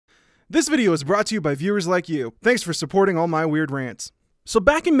This video is brought to you by viewers like you. Thanks for supporting all my weird rants. So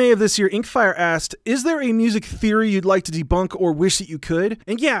back in May of this year, Inkfire asked, is there a music theory you'd like to debunk or wish that you could?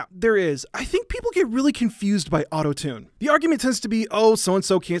 And yeah, there is. I think people get really confused by autotune. The argument tends to be, oh,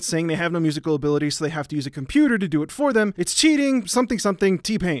 so-and-so can't sing, they have no musical ability, so they have to use a computer to do it for them. It's cheating, something,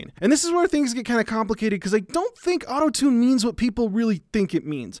 T-Pain. And this is where things get kind of complicated because I don't think autotune means what people really think it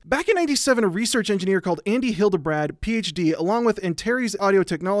means. Back in '97, a research engineer called Andy Hildebrand, PhD, along with Antares Audio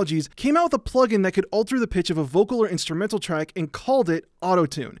Technologies, came out with a plugin that could alter the pitch of a vocal or instrumental track and called it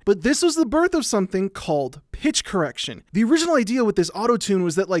autotune. But this was the birth of something called pitch correction. The original idea with this autotune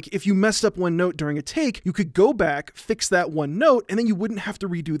was that, like, if you messed up one note during a take, you could go back, fix that one note, and then you wouldn't have to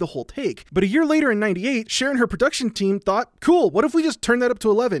redo the whole take. But a year later in '98, Cher and her production team thought, cool, what if we just turn that up to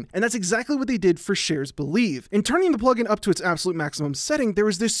 11? And that's exactly what they did for Cher's Believe. In turning the plugin up to its absolute maximum setting, there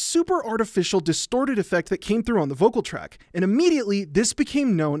was this super artificial distorted effect that came through on the vocal track. And immediately, this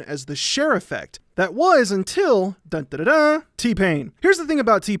became known as the Cher effect. That was until, T-Pain. Here's the thing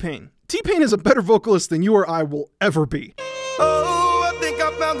about T-Pain. T-Pain is a better vocalist than you or I will ever be. Oh, I think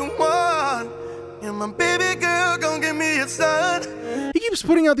I found the one, and my baby girl gonna give me a son. He keeps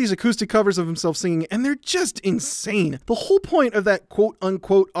putting out these acoustic covers of himself singing, and they're just insane. The whole point of that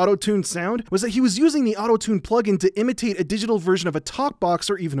quote-unquote auto-tune sound was that he was using the auto-tune plugin to imitate a digital version of a talk box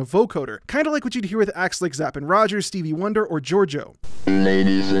or even a vocoder. Kind of like what you'd hear with acts like Zapp and Rogers, Stevie Wonder, or Giorgio.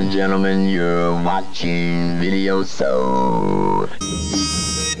 Ladies and gentlemen, you're watching Video Soul.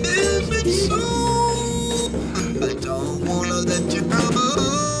 I don't wanna let you go.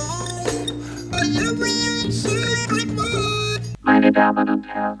 Meine Damen und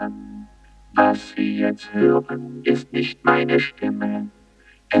Herren, was Sie jetzt hören, ist nicht meine Stimme.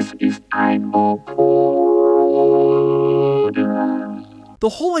 Es ist ein Vocoder. The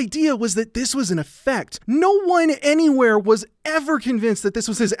whole idea was that this was an effect. No one anywhere was ever convinced that this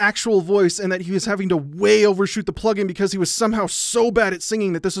was his actual voice and that he was having to way overshoot the plugin because he was somehow so bad at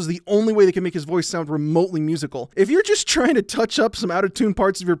singing that this was the only way they could make his voice sound remotely musical. If you're just trying to touch up some out-of-tune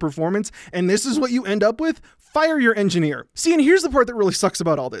parts of your performance and this is what you end up with, fire your engineer. See, and here's the part that really sucks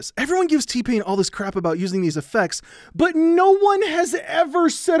about all this. Everyone gives T-Pain all this crap about using these effects, but no one has ever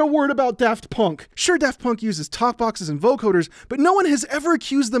said a word about Daft Punk. Sure, Daft Punk uses talk boxes and vocoders, but no one has ever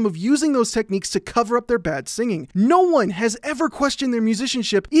accused them of using those techniques to cover up their bad singing. No one has ever questioned their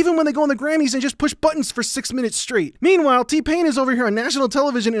musicianship, even when they go on the Grammys and just push buttons for 6 minutes straight. Meanwhile, T-Pain is over here on national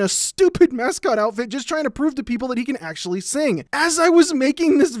television in a stupid mascot outfit just trying to prove to people that he can actually sing. As I was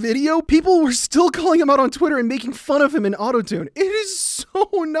making this video, people were still calling him out on Twitter and making fun of him in autotune. It is so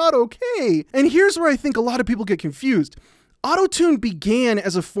not okay. And here's where I think a lot of people get confused. Autotune began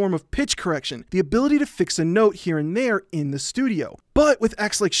as a form of pitch correction, the ability to fix a note here and there in the studio. But with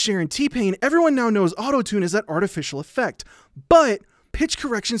acts like Cher and T-Pain, everyone now knows autotune is that artificial effect. But pitch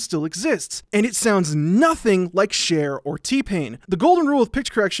correction still exists, and it sounds nothing like Cher or T-Pain. The golden rule of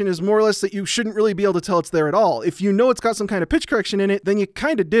pitch correction is more or less that you shouldn't really be able to tell it's there at all. If you know it's got some kind of pitch correction in it, then you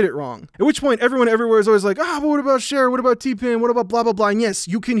kind of did it wrong. At which point, everyone everywhere is always like, but what about Cher? What about T-Pain? What about blah, blah, blah? And yes,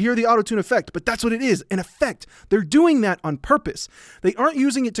 you can hear the autotune effect, but that's what it is, an effect. They're doing that on purpose. They aren't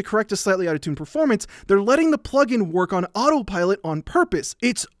using it to correct a slightly out-of-tune performance. They're letting the plugin work on autopilot on purpose.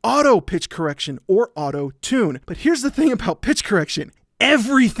 It's auto pitch correction or auto-tune. But here's the thing about pitch correction.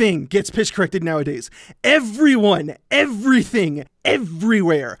 Everything gets pitch corrected nowadays. Everyone, everything,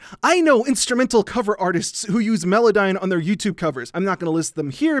 everywhere. I know instrumental cover artists who use Melodyne on their YouTube covers. I'm not going to list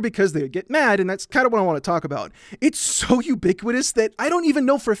them here because they would get mad, and that's kind of what I want to talk about. It's so ubiquitous that I don't even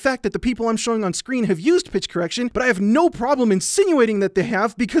know for a fact that the people I'm showing on screen have used pitch correction, but I have no problem insinuating that they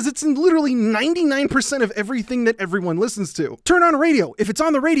have because it's in literally 99% of everything that everyone listens to. Turn on radio. If it's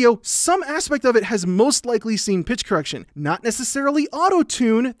on the radio, some aspect of it has most likely seen pitch correction. Not necessarily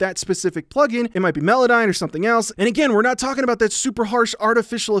auto-tune, that specific plugin. It might be Melodyne or something else. And again, we're not talking about that super harsh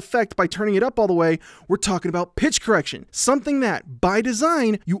artificial effect by turning it up all the way. We're talking about pitch correction, something that by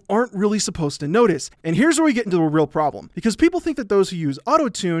design you aren't really supposed to notice. And here's where we get into a real problem, because people think that those who use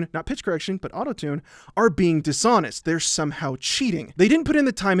auto-tune, not pitch correction, but auto-tune, are being dishonest. They're somehow cheating. They didn't put in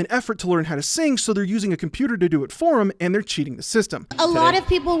the time and effort to learn how to sing, so they're using a computer to do it for them, and they're cheating the system. A lot of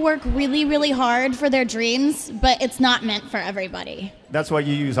people work really, really hard for their dreams, but it's not meant for everybody. That's why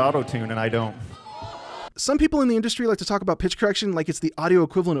you use auto-tune and I don't. Some people in the industry like to talk about pitch correction like it's the audio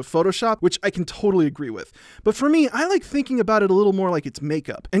equivalent of Photoshop, which I can totally agree with. But for me, I like thinking about it a little more like it's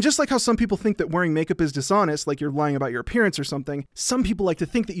makeup. And just like how some people think that wearing makeup is dishonest, like you're lying about your appearance or something, some people like to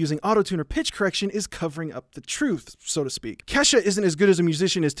think that using autotune or pitch correction is covering up the truth, so to speak. Kesha isn't as good as a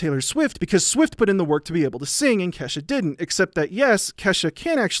musician as Taylor Swift because Swift put in the work to be able to sing and Kesha didn't, except that yes, Kesha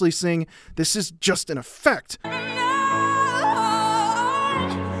can actually sing. This is just an effect.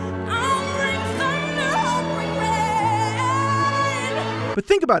 But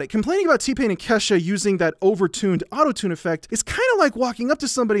think about it, complaining about T-Pain and Kesha using that overtuned auto-tune effect is kind of like walking up to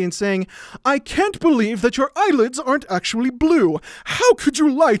somebody and saying, I can't believe that your eyelids aren't actually blue. How could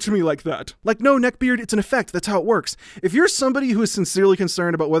you lie to me like that? Like, no, neckbeard, it's an effect. That's how it works. If you're somebody who is sincerely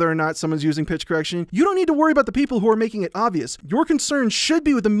concerned about whether or not someone's using pitch correction, you don't need to worry about the people who are making it obvious. Your concern should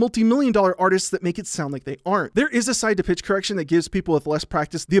be with the multi-million-dollar artists that make it sound like they aren't. There is a side to pitch correction that gives people with less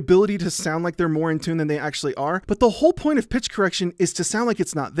practice the ability to sound like they're more in tune than they actually are, but the whole point of pitch correction is to sound like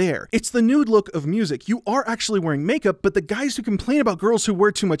it's not there. It's the nude look of music. You are actually wearing makeup, but the guys who complain about girls who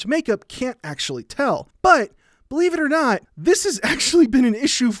wear too much makeup can't actually tell. But believe it or not, this has actually been an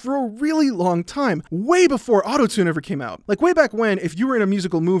issue for a really long time, way before autotune ever came out. Like way back when, if you were in a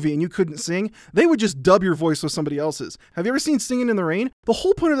musical movie and you couldn't sing, they would just dub your voice with somebody else's. Have you ever seen Singin' in the Rain? The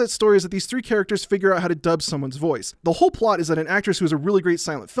whole point of that story is that these three characters figure out how to dub someone's voice. The whole plot is that an actress who is a really great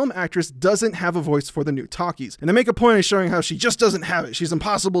silent film actress doesn't have a voice for the new talkies. And they make a point of showing how she just doesn't have it. She's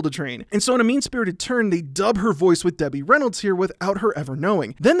impossible to train. And so in a mean-spirited turn, they dub her voice with Debbie Reynolds here without her ever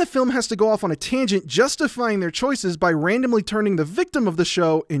knowing. Then the film has to go off on a tangent justifying their choices by randomly turning the victim of the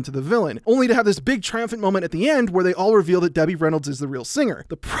show into the villain, only to have this big triumphant moment at the end where they all reveal that Debbie Reynolds is the real singer.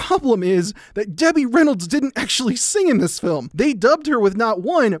 The problem is that Debbie Reynolds didn't actually sing in this film. They dubbed her with not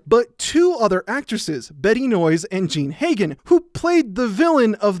one, but two other actresses, Betty Noyes and Jean Hagen, who played the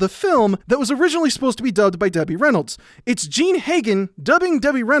villain of the film that was originally supposed to be dubbed by Debbie Reynolds. It's Jean Hagen dubbing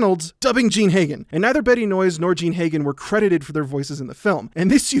Debbie Reynolds, dubbing Jean Hagen. And neither Betty Noyes nor Jean Hagen were credited for their voices in the film. And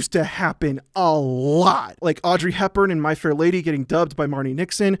this used to happen a lot. Like Audrey Hepburn in My Fair Lady getting dubbed by Marnie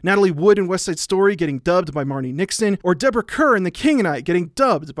Nixon, Natalie Wood in West Side Story getting dubbed by Marnie Nixon, or Deborah Kerr in The King and I getting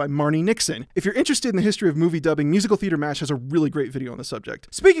dubbed by Marnie Nixon. If you're interested in the history of movie dubbing, Musical Theater Mash has a really great video on the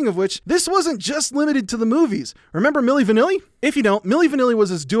subject. Speaking of which, this wasn't just limited to the movies. Remember Milli Vanilli? If you don't, Milli Vanilli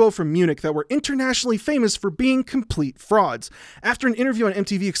was this duo from Munich that were internationally famous for being complete frauds. After an interview on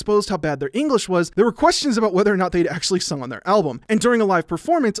MTV exposed how bad their English was, there were questions about whether or not they'd actually sung on their album. And during a live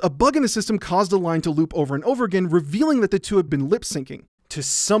performance, a bug in the system caused a line to loop over and over again, revealing that the two had been lip syncing to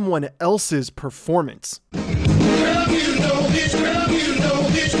someone else's performance. I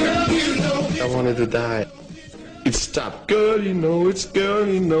wanted to die. It stopped. Girl, you know it's girl,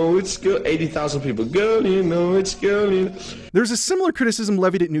 you know it's girl. 80,000 people. Girl, you know it's girl, you know. There's a similar criticism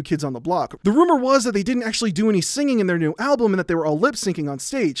levied at New Kids on the Block. The rumor was that they didn't actually do any singing in their new album and that they were all lip syncing on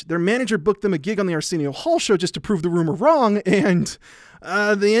stage. Their manager booked them a gig on the Arsenio Hall show just to prove the rumor wrong, and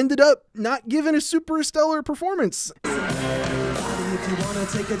they ended up not giving a super stellar performance. If you wanna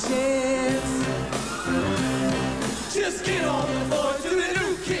take a chance, just get on the floor to the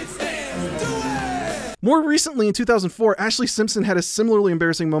New Kids dance. Do it! More recently, in 2004, Ashley Simpson had a similarly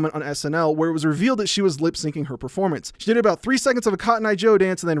embarrassing moment on SNL where it was revealed that she was lip-syncing her performance. She did about 3 seconds of a Cotton Eye Joe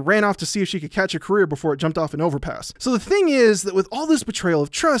dance and then ran off to see if she could catch a career before it jumped off an overpass. So the thing is that with all this betrayal of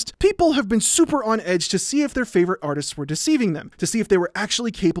trust, people have been super on edge to see if their favorite artists were deceiving them, to see if they were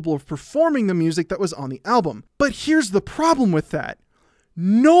actually capable of performing the music that was on the album. But here's the problem with that.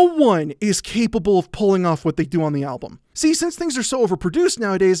 No one is capable of pulling off what they do on the album. See, since things are so overproduced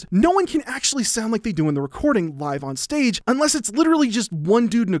nowadays, no one can actually sound like they do in the recording live on stage unless it's literally just one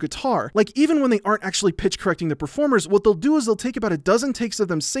dude and a guitar. Like even when they aren't actually pitch correcting the performers, what they'll do is they'll take about a dozen takes of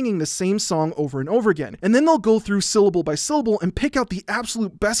them singing the same song over and over again. And then they'll go through syllable by syllable and pick out the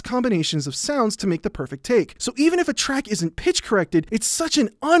absolute best combinations of sounds to make the perfect take. So even if a track isn't pitch corrected, it's such an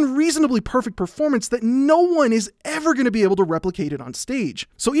unreasonably perfect performance that no one is ever going to be able to replicate it on stage.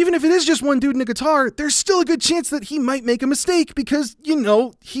 So even if it is just one dude and a guitar, there's still a good chance that he might make a mistake because, you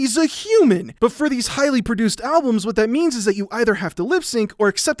know, he's a human. But for these highly produced albums, what that means is that you either have to lip sync or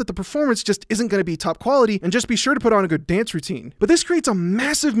accept that the performance just isn't going to be top quality and just be sure to put on a good dance routine. But this creates a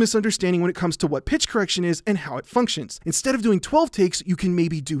massive misunderstanding when it comes to what pitch correction is and how it functions. Instead of doing 12 takes, you can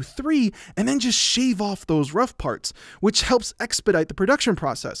maybe do 3 and then just shave off those rough parts, which helps expedite the production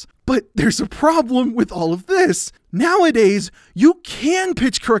process. But there's a problem with all of this. Nowadays, you can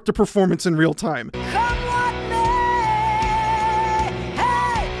pitch correct a performance in real time.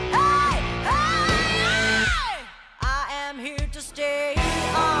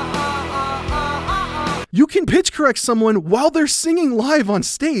 You can pitch correct someone while they're singing live on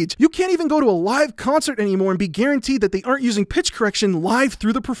stage. You can't even go to a live concert anymore and be guaranteed that they aren't using pitch correction live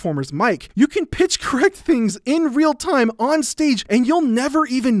through the performer's mic. You can pitch correct things in real time on stage and you'll never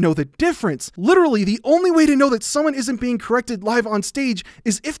even know the difference. Literally, the only way to know that someone isn't being corrected live on stage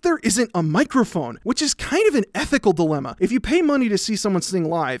is if there isn't a microphone, which is kind of an ethical dilemma. If you pay money to see someone sing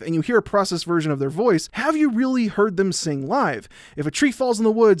live and you hear a processed version of their voice, have you really heard them sing live? If a tree falls in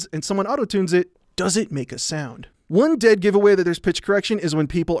the woods and someone auto-tunes it, does it make a sound? One dead giveaway that there's pitch correction is when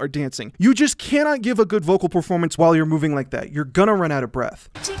people are dancing. You just cannot give a good vocal performance while you're moving like that. You're gonna run out of breath.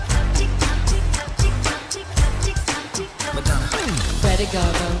 Ready, go,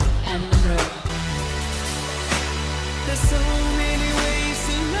 go, and Monroe. There's so many ways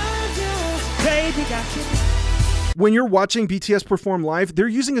to love you. Baby got you. When you're watching BTS perform live, they're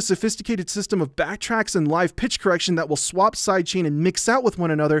using a sophisticated system of backtracks and live pitch correction that will swap sidechain and mix out with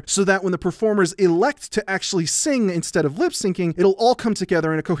one another so that when the performers elect to actually sing instead of lip syncing, it'll all come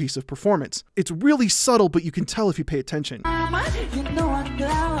together in a cohesive performance. It's really subtle, but you can tell if you pay attention. You know I'm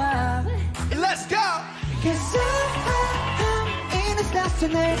let's go.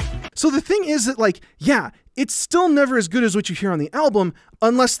 So the thing is that, like, yeah, it's still never as good as what you hear on the album,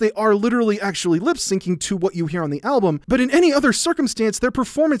 unless they are literally actually lip syncing to what you hear on the album. But in any other circumstance, their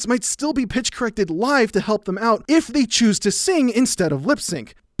performance might still be pitch corrected live to help them out if they choose to sing instead of lip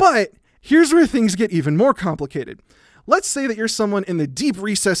sync. But here's where things get even more complicated. Let's say that you're someone in the deep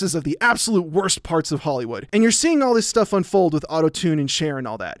recesses of the absolute worst parts of Hollywood, and you're seeing all this stuff unfold with autotune and Cher and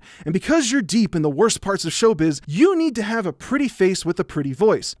all that. And because you're deep in the worst parts of showbiz, you need to have a pretty face with a pretty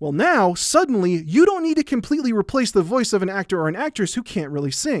voice. Well, now, suddenly, you don't need to completely replace the voice of an actor or an actress who can't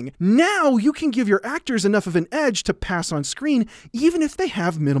really sing. Now, you can give your actors enough of an edge to pass on screen, even if they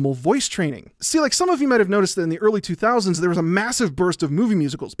have minimal voice training. See, like some of you might have noticed that in the early 2000s, there was a massive burst of movie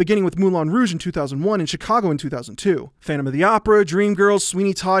musicals, beginning with Moulin Rouge in 2001 and Chicago in 2002. Phantom of the Opera, Dreamgirls,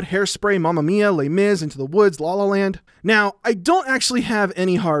 Sweeney Todd, Hairspray, Mamma Mia, Les Mis, Into the Woods, La La Land. Now, I don't actually have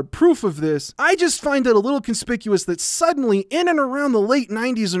any hard proof of this. I just find it a little conspicuous that suddenly, in and around the late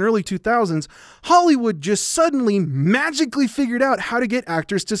 90s and early 2000s, Hollywood just suddenly magically figured out how to get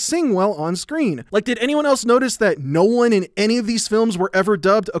actors to sing well on screen. Like, did anyone else notice that no one in any of these films were ever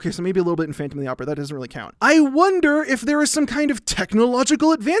dubbed? Okay, so maybe a little bit in Phantom of the Opera, that doesn't really count. I wonder if there is some kind of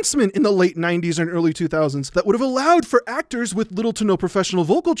technological advancement in the late 90s and early 2000s that would have allowed for actors with little to no professional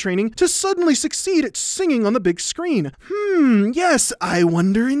vocal training to suddenly succeed at singing on the big screen. Yes, I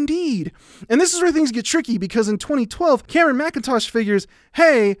wonder indeed. And this is where things get tricky, because in 2012, Cameron McIntosh figures,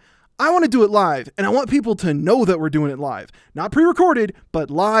 hey, I want to do it live, and I want people to know that we're doing it live. Not pre-recorded, but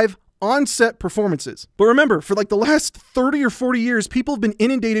live, on-set performances. But remember, for like the last 30 or 40 years, people have been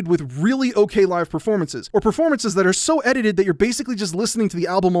inundated with really okay live performances, or performances that are so edited that you're basically just listening to the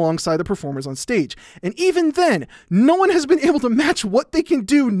album alongside the performers on stage. And even then, no one has been able to match what they can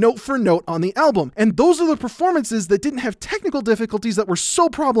do note for note on the album. And those are the performances that didn't have technical difficulties that were so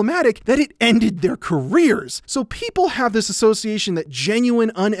problematic that it ended their careers. So people have this association that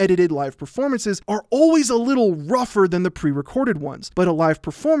genuine unedited live performances are always a little rougher than the pre-recorded ones. But a live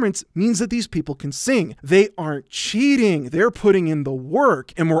performance means that these people can sing. They aren't cheating. They're putting in the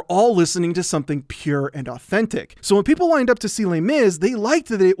work, and we're all listening to something pure and authentic. So when people lined up to see Les Mis, they liked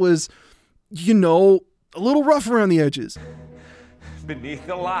that it was, you know, a little rough around the edges. Beneath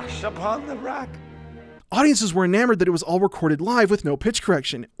the lash upon the rack. Audiences were enamored that it was all recorded live with no pitch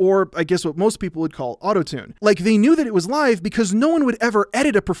correction, or I guess what most people would call autotune. Like, they knew that it was live because no one would ever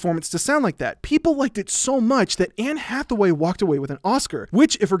edit a performance to sound like that. People liked it so much that Anne Hathaway walked away with an Oscar,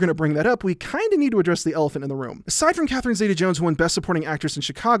 which, if we're going to bring that up, we kind of need to address the elephant in the room. Aside from Catherine Zeta-Jones, who won Best Supporting Actress in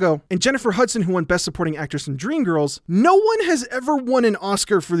Chicago, and Jennifer Hudson, who won Best Supporting Actress in Dreamgirls, no one has ever won an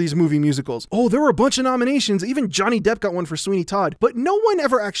Oscar for these movie musicals. Oh, there were a bunch of nominations. Even Johnny Depp got one for Sweeney Todd, but no one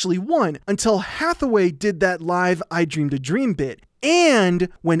ever actually won until Hathaway did that live I Dreamed a Dream bit, and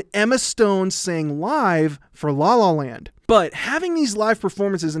when Emma Stone sang live for La La Land. But having these live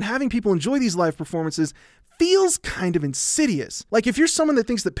performances and having people enjoy these live performances feels kind of insidious. Like, if you're someone that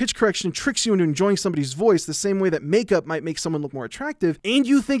thinks that pitch correction tricks you into enjoying somebody's voice the same way that makeup might make someone look more attractive, and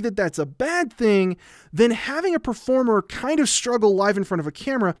you think that that's a bad thing, then having a performer kind of struggle live in front of a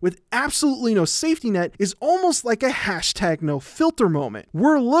camera with absolutely no safety net is almost like a hashtag no filter moment.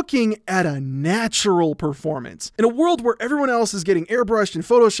 We're looking at a natural performance. In a world where everyone else is getting airbrushed and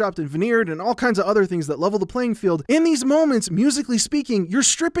photoshopped and veneered and all kinds of other things that level the playing field, in these moments, musically speaking, you're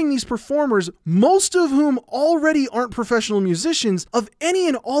stripping these performers, most of whom already aren't professional musicians, of any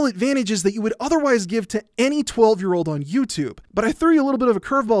and all advantages that you would otherwise give to any 12-year-old on YouTube. But I threw you a little bit of a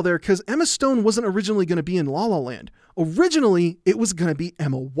curveball there, because Emma Stone wasn't originally going to be in La La Land. Originally, it was going to be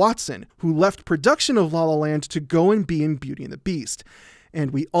Emma Watson, who left production of La La Land to go and be in Beauty and the Beast.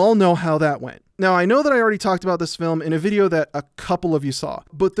 And we all know how that went. Now, I know that I already talked about this film in a video that a couple of you saw,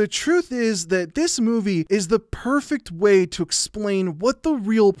 but the truth is that this movie is the perfect way to explain what the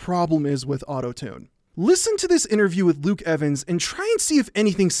real problem is with autotune. Listen to this interview with Luke Evans and try and see if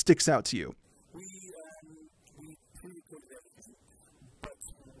anything sticks out to you. We pre-recorded everything, but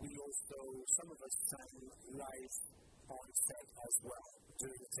we also, some of us sang live on set as well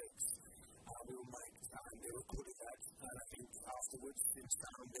during the takes. We were mic'd and they recorded afterwards in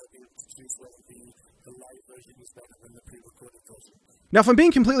sound, they'll be able to choose whether the live version is better than the pre-recorded version. Now, if I'm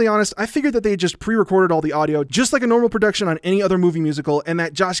being completely honest, I figured that they had just pre-recorded all the audio, just like a normal production on any other movie musical, and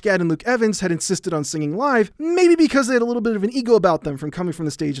that Josh Gad and Luke Evans had insisted on singing live, maybe because they had a little bit of an ego about them from coming from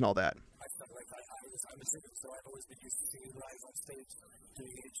the stage and all that. I felt like I'm a singer, so I've always been used to singing live on stage,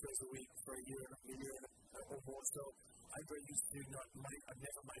 doing 8 shows a week for a year or more, so I'm very used to I've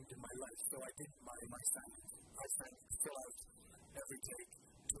never mimed in my life, so I did mime my sound. I sang full out every take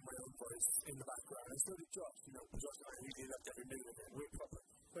to my own voice in the background, and so did Josh. Josh and I really loved every minute of it.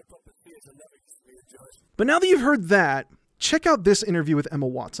 We're proper theatre lovers, me and Josh. But now that you've heard that, check out this interview with Emma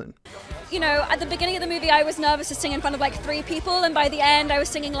Watson. At the beginning of the movie, I was nervous to sing in front of like 3 people, and by the end, I was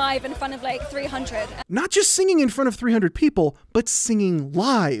singing live in front of like 300. Not just singing in front of 300 people, but singing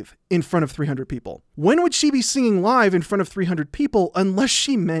live in front of 300 people. When would she be singing live in front of 300 people unless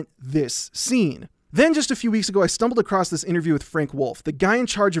she meant this scene? Then just a few weeks ago, I stumbled across this interview with Frank Wolf, the guy in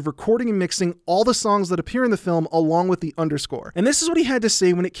charge of recording and mixing all the songs that appear in the film along with the underscore. And this is what he had to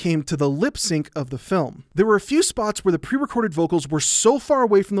say when it came to the lip sync of the film. There were a few spots where the pre-recorded vocals were so far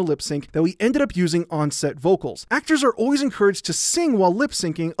away from the lip sync that we ended up using on-set vocals. Actors are always encouraged to sing while lip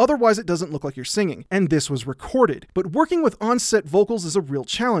syncing, otherwise it doesn't look like you're singing. And this was recorded. But working with on-set vocals is a real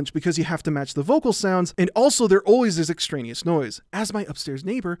challenge because you have to match the vocal sounds, and also there always is extraneous noise, as my upstairs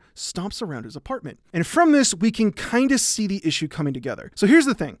neighbor stomps around his apartment. And from this, we can kind of see the issue coming together. So here's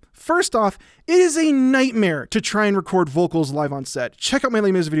the thing. First off, it is a nightmare to try and record vocals live on set. Check out my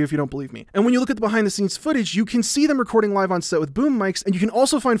Les Mis video if you don't believe me. And when you look at the behind the scenes footage, you can see them recording live on set with boom mics, and you can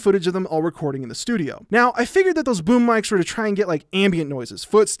also find footage of them all recording in the studio. Now, I figured that those boom mics were to try and get like ambient noises,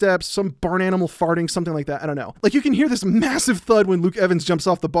 footsteps, some barn animal farting, something like that. I don't know. Like you can hear this massive thud when Luke Evans jumps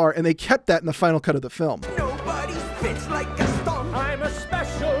off the bar, and they kept that in the final cut of the film. Nobody spits like a stone. I'm a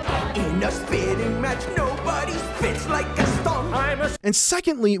special. In a spitting match, nobody spits like a stone. And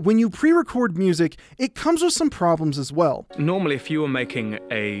secondly, when you pre-record music, it comes with some problems as well. Normally, if you were making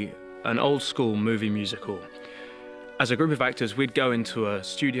an old school movie musical, as a group of actors, we'd go into a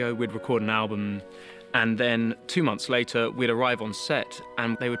studio, we'd record an album, and then 2 months later, we'd arrive on set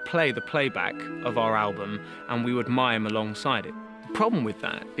and they would play the playback of our album and we would mime alongside it. The problem with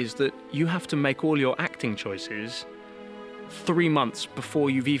that is that you have to make all your acting choices 3 months before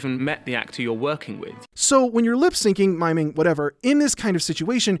you've even met the actor you're working with. So when you're lip syncing, miming, whatever, in this kind of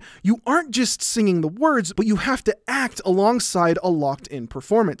situation, you aren't just singing the words, but you have to act alongside a locked-in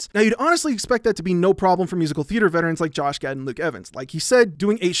performance. Now, you'd honestly expect that to be no problem for musical theater veterans like Josh Gad and Luke Evans. Like he said,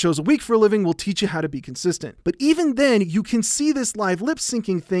 doing 8 shows a week for a living will teach you how to be consistent. But even then, you can see this live lip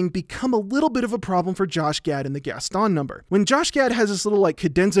syncing thing become a little bit of a problem for Josh Gad in the Gaston number. When Josh Gad has this little like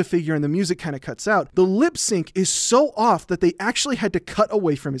cadenza figure and the music kind of cuts out, the lip sync is so off that they actually had to cut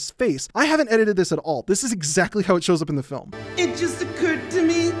away from his face. I haven't edited this at all. This is exactly how it shows up in the film. It just occurred to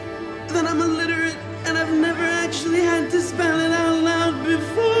me that I'm illiterate and I've never actually had to spell it out loud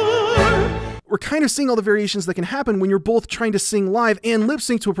before. We're kind of seeing all the variations that can happen when you're both trying to sing live and lip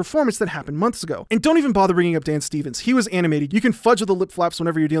sync to a performance that happened months ago. And don't even bother bringing up Dan Stevens. He was animated. You can fudge with the lip flaps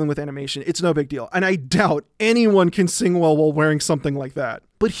whenever you're dealing with animation. It's no big deal. And I doubt anyone can sing well while wearing something like that.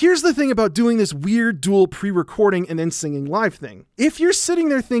 But here's the thing about doing this weird dual pre-recording and then singing live thing. If you're sitting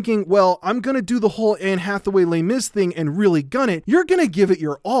there thinking, well, I'm gonna do the whole Anne Hathaway Les Mis thing and really gun it, you're gonna give it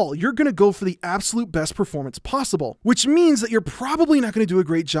your all. You're gonna go for the absolute best performance possible, which means that you're probably not gonna do a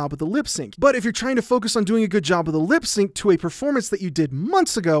great job with the lip sync. But if you're trying to focus on doing a good job with the lip sync to a performance that you did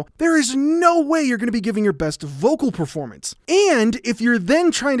months ago, there is no way you're gonna be giving your best vocal performance. And if you're then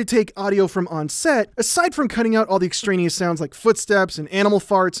trying to take audio from on set, aside from cutting out all the extraneous sounds like footsteps and animal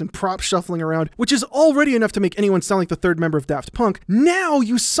farts and prop shuffling around, which is already enough to make anyone sound like the third member of Daft Punk, now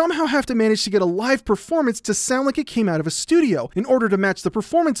you somehow have to manage to get a live performance to sound like it came out of a studio in order to match the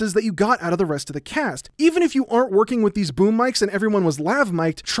performances that you got out of the rest of the cast. Even if you aren't working with these boom mics and everyone was lav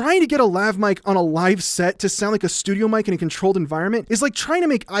mic'd, trying to get a lav mic on a live set to sound like a studio mic in a controlled environment is like trying to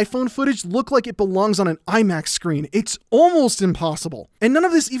make iPhone footage look like it belongs on an IMAX screen. It's almost impossible. And none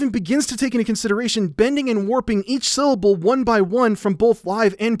of this even begins to take into consideration bending and warping each syllable one by one from both live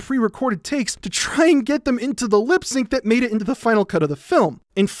and pre-recorded takes to try and get them into the lip sync that made it into the final cut of the film.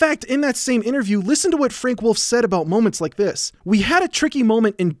 In fact, in that same interview, listen to what Frank Wolf said about moments like this. We had a tricky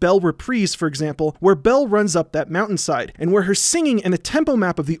moment in Belle Reprise, for example, where Belle runs up that mountainside, and where her singing and the tempo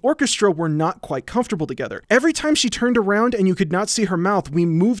map of the orchestra were not quite comfortable together. Every time she turned around and you could not see her mouth, we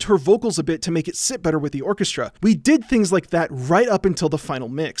moved her vocals a bit to make it sit better with the orchestra. We did things like that right up until the final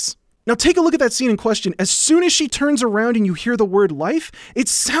mix. Now take a look at that scene in question. As soon as she turns around and you hear the word life, it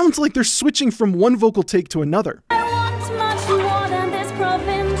sounds like they're switching from one vocal take to another. I want much more than this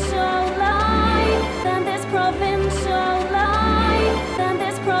provincial life, than this provincial life.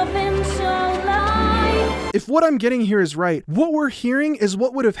 If what I'm getting here is right, what we're hearing is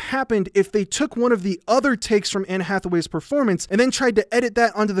what would have happened if they took one of the other takes from Anne Hathaway's performance and then tried to edit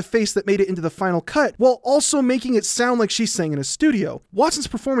that onto the face that made it into the final cut, while also making it sound like she sang in a studio. Watson's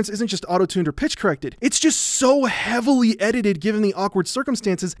performance isn't just auto-tuned or pitch corrected, it's just so heavily edited given the awkward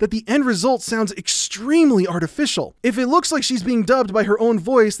circumstances that the end result sounds extremely artificial. If it looks like she's being dubbed by her own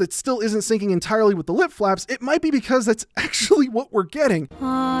voice that still isn't syncing entirely with the lip flaps, it might be because that's actually what we're getting.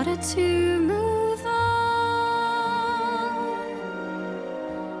 Harder to move on.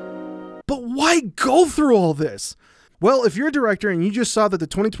 But why go through all this? Well, if you're a director and you just saw that the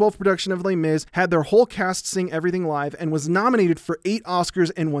 2012 production of Les Mis had their whole cast sing everything live and was nominated for 8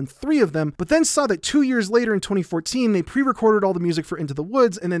 Oscars and won 3 of them, but then saw that 2 years later in 2014, they pre-recorded all the music for Into the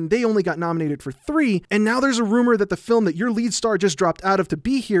Woods and then they only got nominated for 3, and now there's a rumor that the film that your lead star just dropped out of to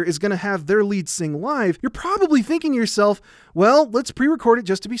be here is going to have their lead sing live, you're probably thinking to yourself, well, let's pre-record it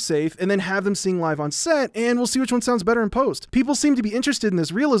just to be safe and then have them sing live on set and we'll see which one sounds better in post. People seem to be interested in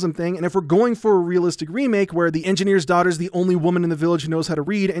this realism thing, and if we're going for a realistic remake where the engineer's daughter's the only woman in the village who knows how to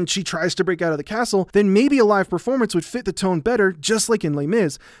read and she tries to break out of the castle, then maybe a live performance would fit the tone better, just like in Les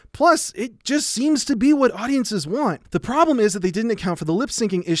Mis. Plus, it just seems to be what audiences want. The problem is that they didn't account for the lip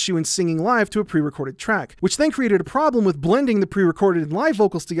syncing issue in singing live to a pre-recorded track, which then created a problem with blending the pre-recorded and live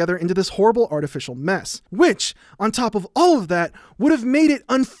vocals together into this horrible artificial mess, which, on top of all of that, would have made it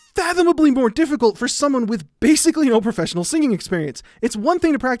unfathomably more difficult for someone with basically no professional singing experience. It's one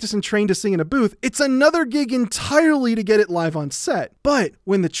thing to practice and train to sing in a booth, it's another gig entirely to get it live on set. But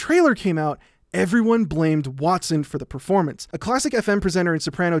when the trailer came out, everyone blamed Watson for the performance. A Classic FM presenter and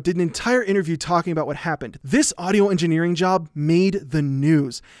soprano did an entire interview talking about what happened. This audio engineering job made the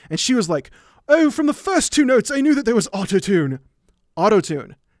news. And she was like, oh, from the first 2 notes, I knew that there was auto-tune.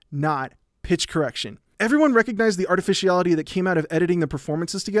 Auto-tune, not pitch correction. Everyone recognized the artificiality that came out of editing the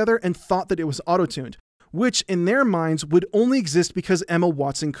performances together and thought that it was auto-tuned, which in their minds would only exist because Emma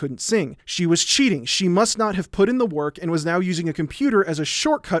Watson couldn't sing. She was cheating. She must not have put in the work and was now using a computer as a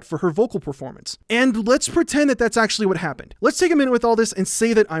shortcut for her vocal performance. And let's pretend that that's actually what happened. Let's take a minute with all this and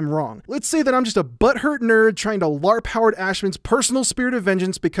say that I'm wrong. Let's say that I'm just a butthurt nerd trying to LARP Howard Ashman's personal spirit of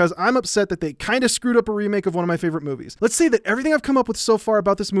vengeance because I'm upset that they kind of screwed up a remake of one of my favorite movies. Let's say that everything I've come up with so far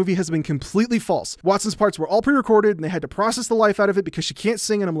about this movie has been completely false. Watson's parts were all pre-recorded and they had to process the life out of it because she can't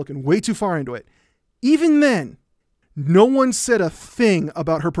sing and I'm looking way too far into it. Even then, no one said a thing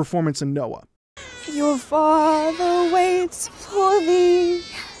about her performance in Noah. Your father waits for thee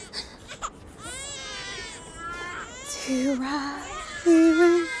to ride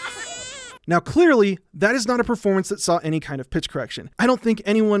thee. Now clearly, that is not a performance that saw any kind of pitch correction. I don't think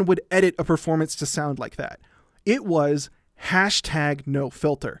anyone would edit a performance to sound like that. It was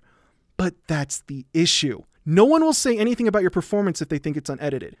 #NoFilter. But that's the issue. No one will say anything about your performance if they think it's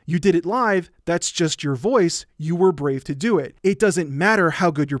unedited. You did it live, that's just your voice, you were brave to do it. It doesn't matter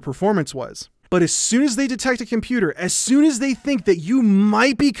how good your performance was. But as soon as they detect a computer, as soon as they think that you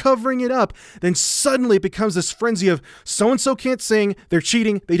might be covering it up, then suddenly it becomes this frenzy of so-and-so can't sing, they're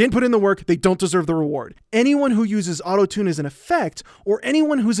cheating, they didn't put in the work, they don't deserve the reward. Anyone who uses auto-tune as an effect, or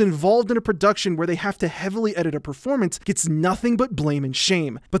anyone who's involved in a production where they have to heavily edit a performance, gets nothing but blame and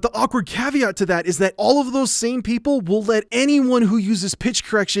shame. But the awkward caveat to that is that all of those same people will let anyone who uses pitch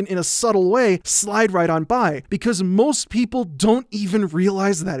correction in a subtle way slide right on by, because most people don't even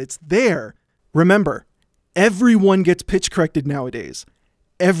realize that it's there. Remember, everyone gets pitch corrected nowadays.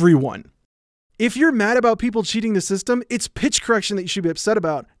 Everyone. If you're mad about people cheating the system, it's pitch correction that you should be upset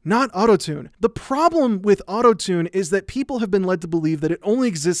about, not autotune. The problem with autotune is that people have been led to believe that it only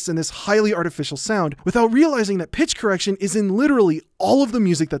exists in this highly artificial sound without realizing that pitch correction is in literally all of the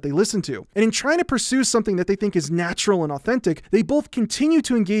music that they listen to. And in trying to pursue something that they think is natural and authentic, they both continue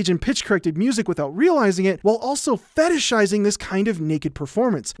to engage in pitch corrected music without realizing it, while also fetishizing this kind of naked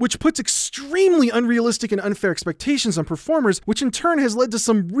performance, which puts extremely unrealistic and unfair expectations on performers, which in turn has led to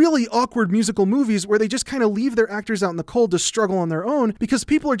some really awkward musical movies where they just kind of leave their actors out in the cold to struggle on their own because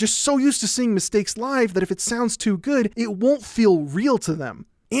people are just so used to seeing mistakes live that if it sounds too good, it won't feel real to them.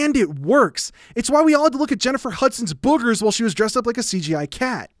 And it works. It's why we all had to look at Jennifer Hudson's boogers while she was dressed up like a CGI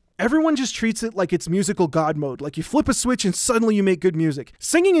cat. Everyone just treats it like it's musical God mode, like you flip a switch and suddenly you make good music.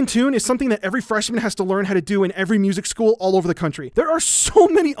 Singing in tune is something that every freshman has to learn how to do in every music school all over the country. There are so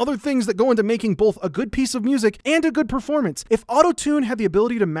many other things that go into making both a good piece of music and a good performance. If auto-tune had the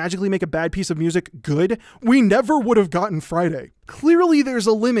ability to magically make a bad piece of music good, we never would have gotten Friday. Clearly there's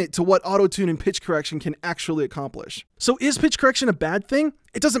a limit to what auto-tune and pitch correction can actually accomplish. So is pitch correction a bad thing?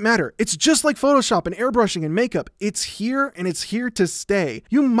 It doesn't matter. It's just like Photoshop and airbrushing and makeup. It's here and it's here to stay.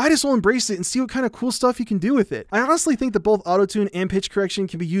 You might as well embrace it and see what kind of cool stuff you can do with it. I honestly think that both autotune and pitch correction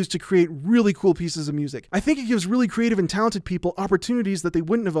can be used to create really cool pieces of music. I think it gives really creative and talented people opportunities that they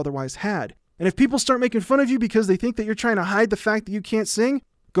wouldn't have otherwise had. And if people start making fun of you because they think that you're trying to hide the fact that you can't sing,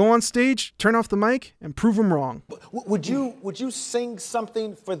 go on stage, turn off the mic, and prove them wrong. Would you sing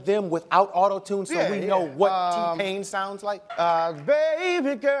something for them without auto-tune so we know what T-Pain sounds like?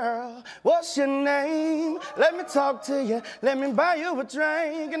 Baby girl, what's your name? Let me talk to you. Let me buy you a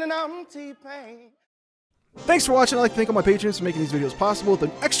drink, and then I'm T-Pain. Thanks for watching. I'd like to thank all my patrons for making these videos possible, with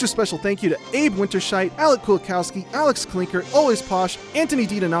an extra special thank you to Abe Winterscheidt, Alec Kulikowski, Alex Klinker, Always Posh, Anthony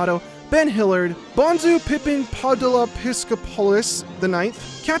DiDonato, Ben Hillard, Bonzu Pippin Padula Piscopolis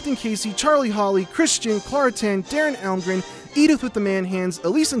IX, Captain Casey, Charlie Holly, Christian, Claratan, Darren Almgren, Edith with the Man Hands,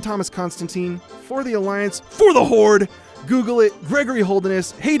 Elise and Thomas Constantine, For the Alliance, For the Horde, Google it, Gregory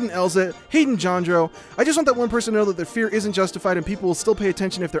Holderness, Hayden Elza, Hayden Jandro. I just want that one person to know that their fear isn't justified and people will still pay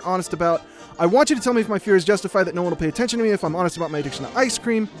attention if they're honest about. I want you to tell me if my fear is justified, that no one will pay attention to me if I'm honest about my addiction to ice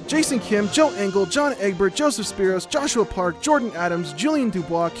cream. Jason Kim, Joe Engel, John Egbert, Joseph Spiros, Joshua Park, Jordan Adams, Julian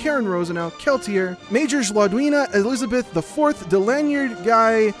Dubois, Karen Rosenau, Keltier, Major Zladwina, Elizabeth IV, Delanyard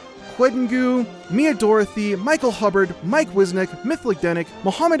Guy, Quedengu, Mia Dorothy, Michael Hubbard, Mike Wisnick, Mythlic Denick,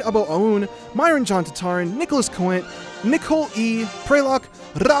 Mohammed Abu Aoun, Myron John Tatarin, Nicholas Coent, Nicole E., Prelok,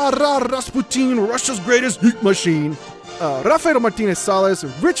 Rasputin, Russia's greatest heat machine, Rafael Martinez Salas,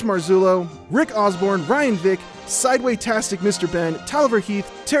 Rich Marzullo, Rick Osborne, Ryan Vick, Sideway-tastic Mr. Ben, Taliver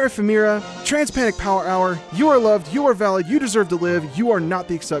Heath, Tara Famira, Transpanic Power Hour, You Are Loved, You Are Valid, You Deserve to Live, You Are Not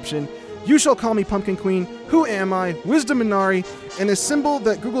the Exception, You Shall Call Me Pumpkin Queen, Who Am I, Wisdom Minari, and a symbol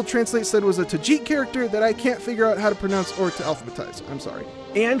that Google Translate said was a Tajik character that I can't figure out how to pronounce or to alphabetize. I'm sorry.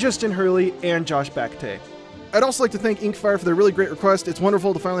 And Justin Hurley and Josh Backte. I'd also like to thank Inkfire for their really great request. It's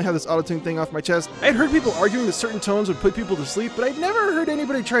wonderful to finally have this autotune thing off my chest. I had heard people arguing that certain tones would put people to sleep, but I'd never heard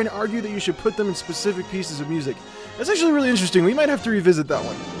anybody trying to argue that you should put them in specific pieces of music. That's actually really interesting. We might have to revisit that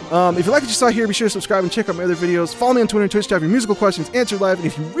one. If you like what you saw here, be sure to subscribe and check out my other videos. Follow me on Twitter and Twitch to have your musical questions answered live. And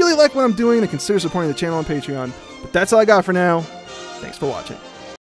if you really like what I'm doing, then consider supporting the channel on Patreon. But that's all I got for now. Thanks for watching.